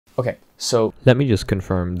Okay, so let me just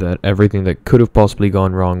confirm that everything that could have possibly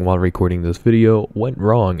gone wrong while recording this video went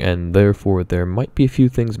wrong, and therefore there might be a few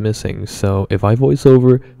things missing, so if I voice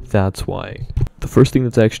over, that's why. The first thing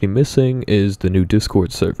that's actually missing is the new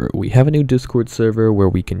Discord server. We have a new Discord server where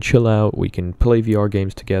we can chill out, we can play VR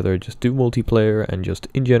games together, just do multiplayer, and just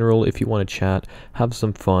in general, if you want to chat, have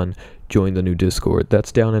some fun, join the new Discord.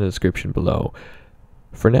 That's down in the description below.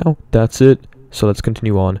 For now, that's it. So let's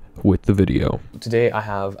continue on with the video. Today I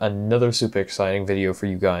have another super exciting video for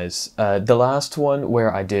you guys. The last one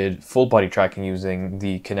where I did full body tracking using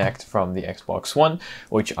the Kinect from the Xbox One,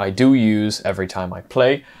 which I do use every time I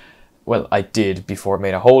play. Well, I did before it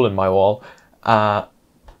made a hole in my wall.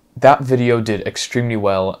 That video did extremely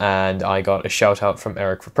well, and I got a shout out from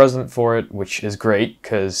Eric for President for it, which is great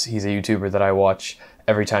because he's a YouTuber that I watch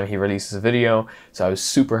every time he releases a video. So I was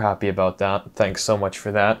super happy about that. Thanks so much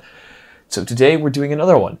for that. So today we're doing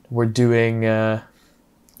another one. We're doing a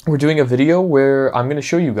video where I'm going to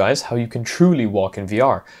show you guys how you can truly walk in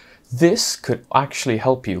VR. This could actually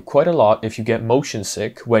help you quite a lot if you get motion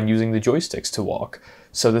sick when using the joysticks to walk.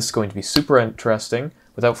 So this is going to be super interesting.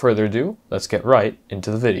 Without further ado, let's get right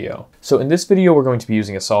into the video. So in this video, we're going to be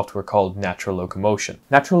using a software called Natural Locomotion.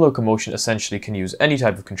 Natural Locomotion essentially can use any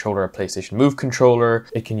type of controller, a PlayStation Move controller,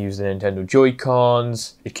 it can use the Nintendo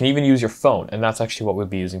Joy-Cons, it can even use your phone, and that's actually what we'll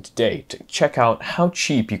be using today to check out how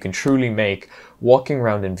cheap you can truly make walking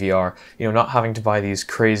around in VR, not having to buy these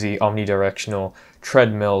crazy omnidirectional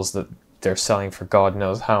treadmills that they're selling for God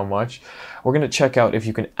knows how much. We're going to check out if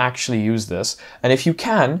you can actually use this, and if you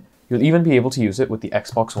can, you'll even be able to use it with the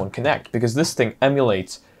Xbox One Kinect, because this thing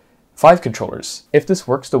emulates 5 controllers. If this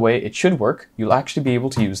works the way it should work, you'll actually be able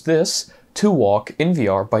to use this to walk in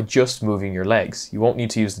VR by just moving your legs. You won't need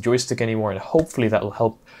to use the joystick anymore, and hopefully that'll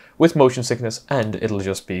help with motion sickness, and it'll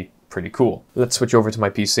just be pretty cool. Let's switch over to my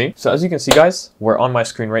PC. So as you can see, guys, we're on my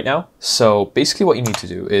screen right now. So basically what you need to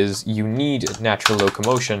do is you need Natural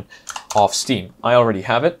Locomotion off Steam. I already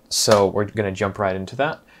have it, so we're going to jump right into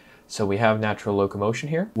that. So we have Natural Locomotion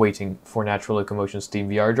here, waiting for Natural Locomotion Steam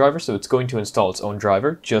VR driver. So it's going to install its own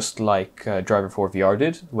driver, just like Driver 4 VR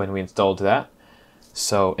did when we installed that.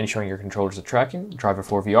 So ensuring your controllers are tracking, Driver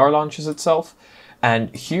 4 VR launches itself.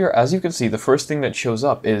 And here, as you can see, the first thing that shows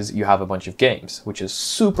up is you have a bunch of games, which is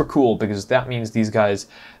super cool because that means these guys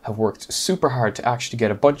have worked super hard to actually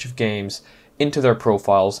get a bunch of games into their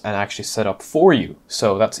profiles and actually set up for you.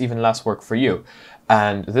 So that's even less work for you.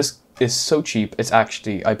 And this is so cheap, it's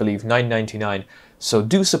actually, I believe, $9.99. So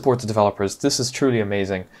do support the developers. This is truly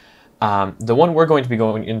amazing. The one we're going to be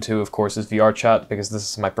going into, of course, is VR Chat, because this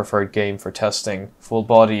is my preferred game for testing full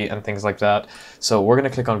body and things like that. So we're going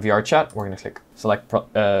to click on VR Chat. We're going to click Select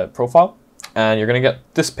Profile, and you're going to get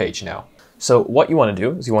this page now. So what you want to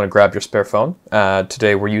do is you want to grab your spare phone.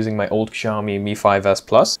 Today we're using my old Xiaomi Mi 5S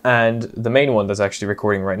Plus, and the main one that's actually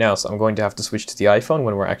recording right now. So I'm going to have to switch to the iPhone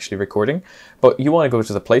when we're actually recording. But you want to go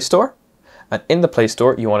to the Play Store, and in the Play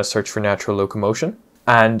Store you want to search for Natural Locomotion,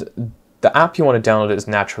 and the app you want to download is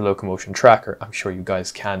Natural Locomotion Tracker. I'm sure you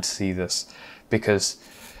guys can't see this because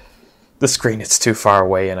the screen is too far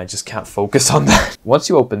away and I just can't focus on that. Once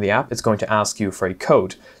you open the app, it's going to ask you for a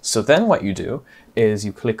code. So then what you do is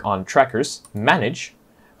you click on Trackers, Manage,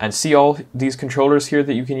 and see all these controllers here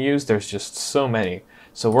that you can use. There's just so many.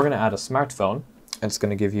 So we're going to add a smartphone, and it's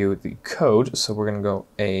going to give you the code. So we're going to go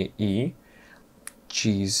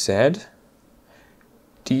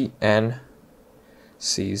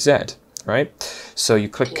AEGZDNCZ, right? So you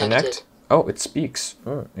click Connect. Oh, it speaks.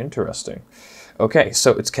 Oh, interesting. Okay,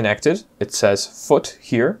 so it's connected. It says foot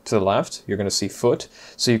here to the left. You're going to see foot.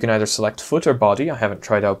 So you can either select foot or body. I haven't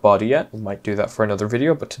tried out body yet. We might do that for another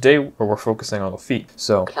video, but today we're focusing on the feet.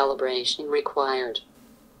 So calibration required.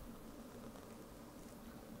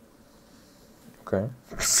 Okay.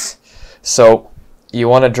 So you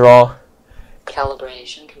want to draw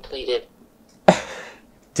Calibration completed.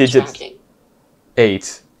 digit Tracking.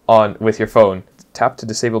 8 on with your phone. Tap to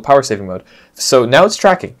disable power saving mode. So now it's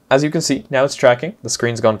tracking. As you can see, now it's tracking. The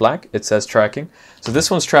screen's gone black. It says tracking. So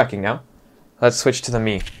this one's tracking now. Let's switch to the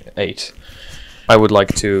Mi 8. I would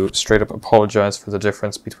like to straight up apologize for the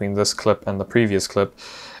difference between this clip and the previous clip,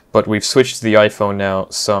 but we've switched to the iPhone now,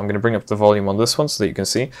 so I'm going to bring up the volume on this one so that you can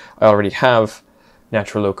see. I already have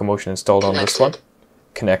Natural Locomotion installed on this one.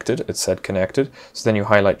 Connected. It said connected. So then you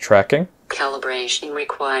highlight tracking. Calibration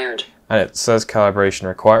required. And it says calibration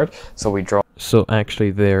required. So we draw. So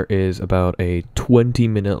actually there is about a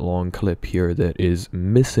 20-minute long clip here that is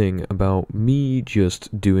missing about me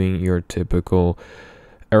just doing your typical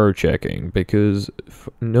error checking, because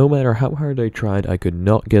no matter how hard I tried, I could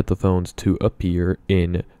not get the phones to appear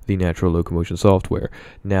in the Natural Locomotion software.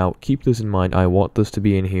 Now, keep this in mind, I want this to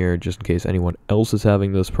be in here just in case anyone else is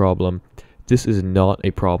having this problem. This is not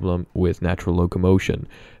a problem with Natural Locomotion.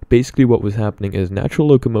 Basically what was happening is Natural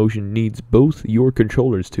Locomotion needs both your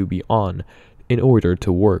controllers to be on in order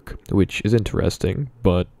to work, which is interesting,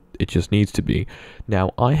 but it just needs to be.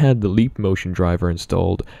 Now, I had the Leap Motion driver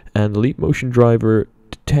installed, and the Leap Motion driver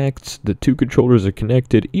detects the two controllers are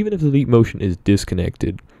connected even if the Leap Motion is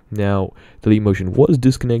disconnected. Now, the Leap Motion was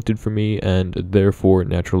disconnected for me, and therefore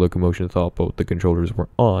Natural Locomotion thought both the controllers were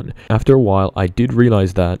on. After a while, I did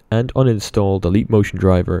realize that and uninstalled the Leap Motion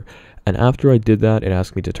driver, and after I did that, it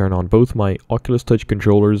asked me to turn on both my Oculus Touch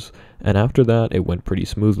controllers, and after that, it went pretty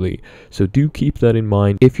smoothly. So do keep that in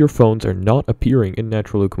mind. If your phones are not appearing in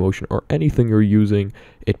Natural Locomotion or anything you're using,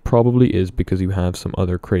 it probably is because you have some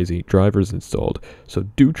other crazy drivers installed. So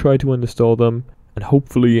do try to uninstall them, and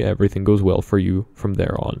hopefully everything goes well for you from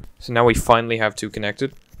there on. So now we finally have two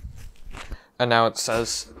connected. And now it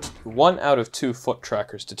says 1 out of 2 foot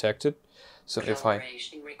trackers detected. So if I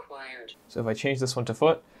change this one to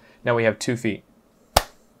foot, now we have 2 feet.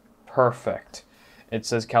 Perfect. It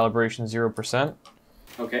says calibration 0%.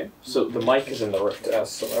 Okay, so the mic is in the Rift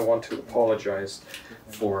S, so I want to apologize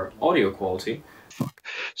for audio quality.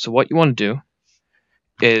 So what you want to do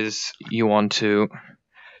is you want to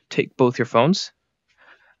take both your phones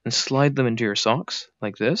and slide them into your socks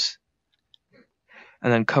like this,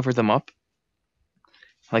 and then cover them up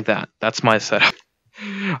like that. That's my setup.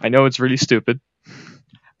 I know it's really stupid,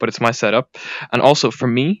 but it's my setup. And also for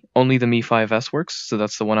me, only the Mi 5S works, so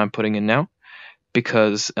that's the one I'm putting in now,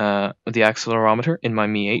 because the accelerometer in my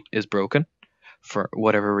Mi 8 is broken for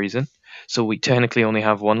whatever reason. So we technically only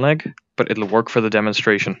have one leg, but it'll work for the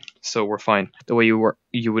demonstration, so we're fine. The way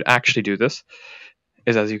you would actually do this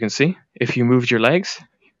is, as you can see, if you moved your legs,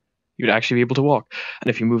 you'd actually be able to walk, and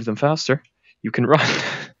if you move them faster, you can run.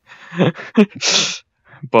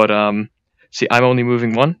 But see, I'm only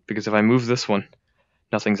moving one, because if I move this one,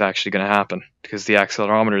 nothing's actually going to happen because the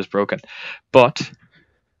accelerometer is broken. But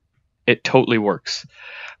it totally works.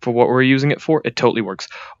 For what we're using it for, it totally works.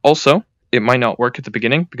 Also, it might not work at the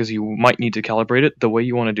beginning because you might need to calibrate it. The way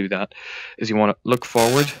you want to do that is you want to look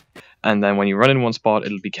forward, and then when you run in one spot,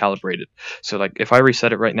 it'll be calibrated. So like if I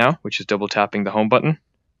reset it right now, which is double tapping the home button,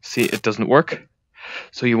 see, it doesn't work.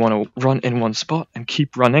 So you want to run in one spot and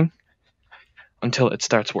keep running until it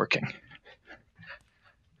starts working.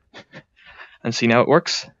 And see, now it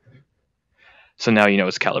works. So now you know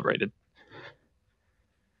it's calibrated.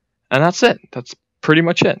 And that's it. That's pretty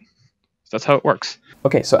much it. That's how it works.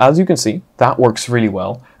 Okay, so as you can see, that works really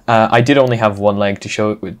well. I did only have one leg to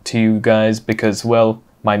show it to you guys because, well,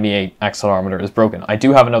 my Mi 8 accelerometer is broken. I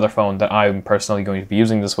do have another phone that I'm personally going to be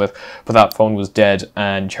using this with, but that phone was dead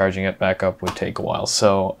and charging it back up would take a while.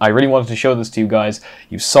 So I really wanted to show this to you guys.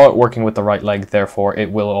 You saw it working with the right leg, therefore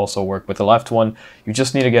it will also work with the left one. You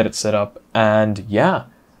just need to get it set up, and yeah,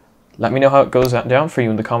 let me know how it goes down for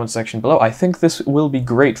you in the comment section below. I think this will be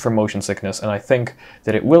great for motion sickness, and I think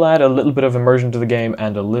that it will add a little bit of immersion to the game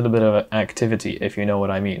and a little bit of activity, if you know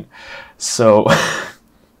what I mean. So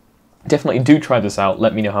definitely do try this out,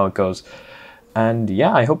 let me know how it goes. And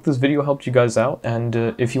yeah, I hope this video helped you guys out, and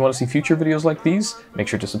if you want to see future videos like these, make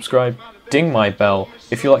sure to subscribe, ding my bell.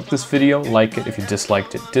 If you liked this video, like it. If you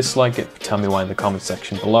disliked it, dislike it. Tell me why in the comment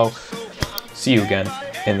section below. See you again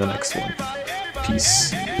in the next one. Peace.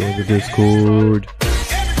 Join the Discord.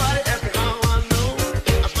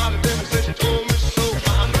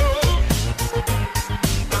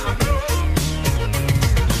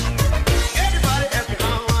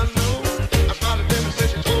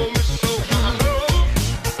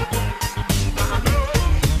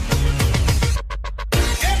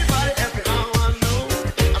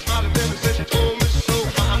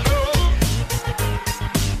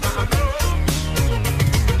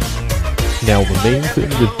 Now, the main thing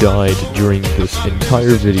that died during this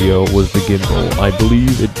entire video was the gimbal. I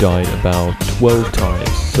believe it died about 12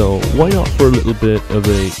 times, so why not for a little bit of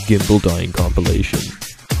a gimbal dying compilation?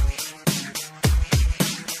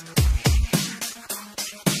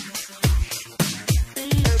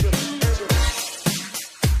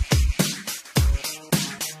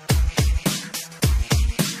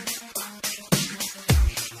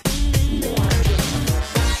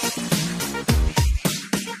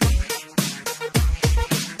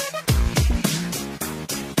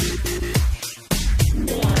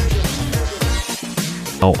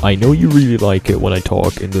 Now, I know you really like it when I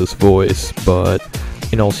talk in this voice, but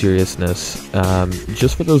in all seriousness,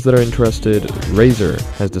 just for those that are interested, Razer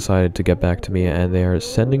has decided to get back to me, and they are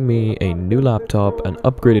sending me a new laptop, an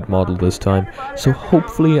upgraded model this time, so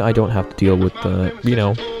hopefully I don't have to deal with the, you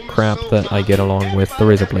know, crap that I get along with the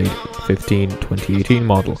Razer Blade 15 2018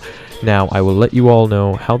 model. Now, I will let you all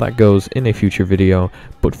know how that goes in a future video,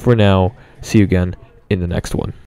 but for now, see you again in the next one.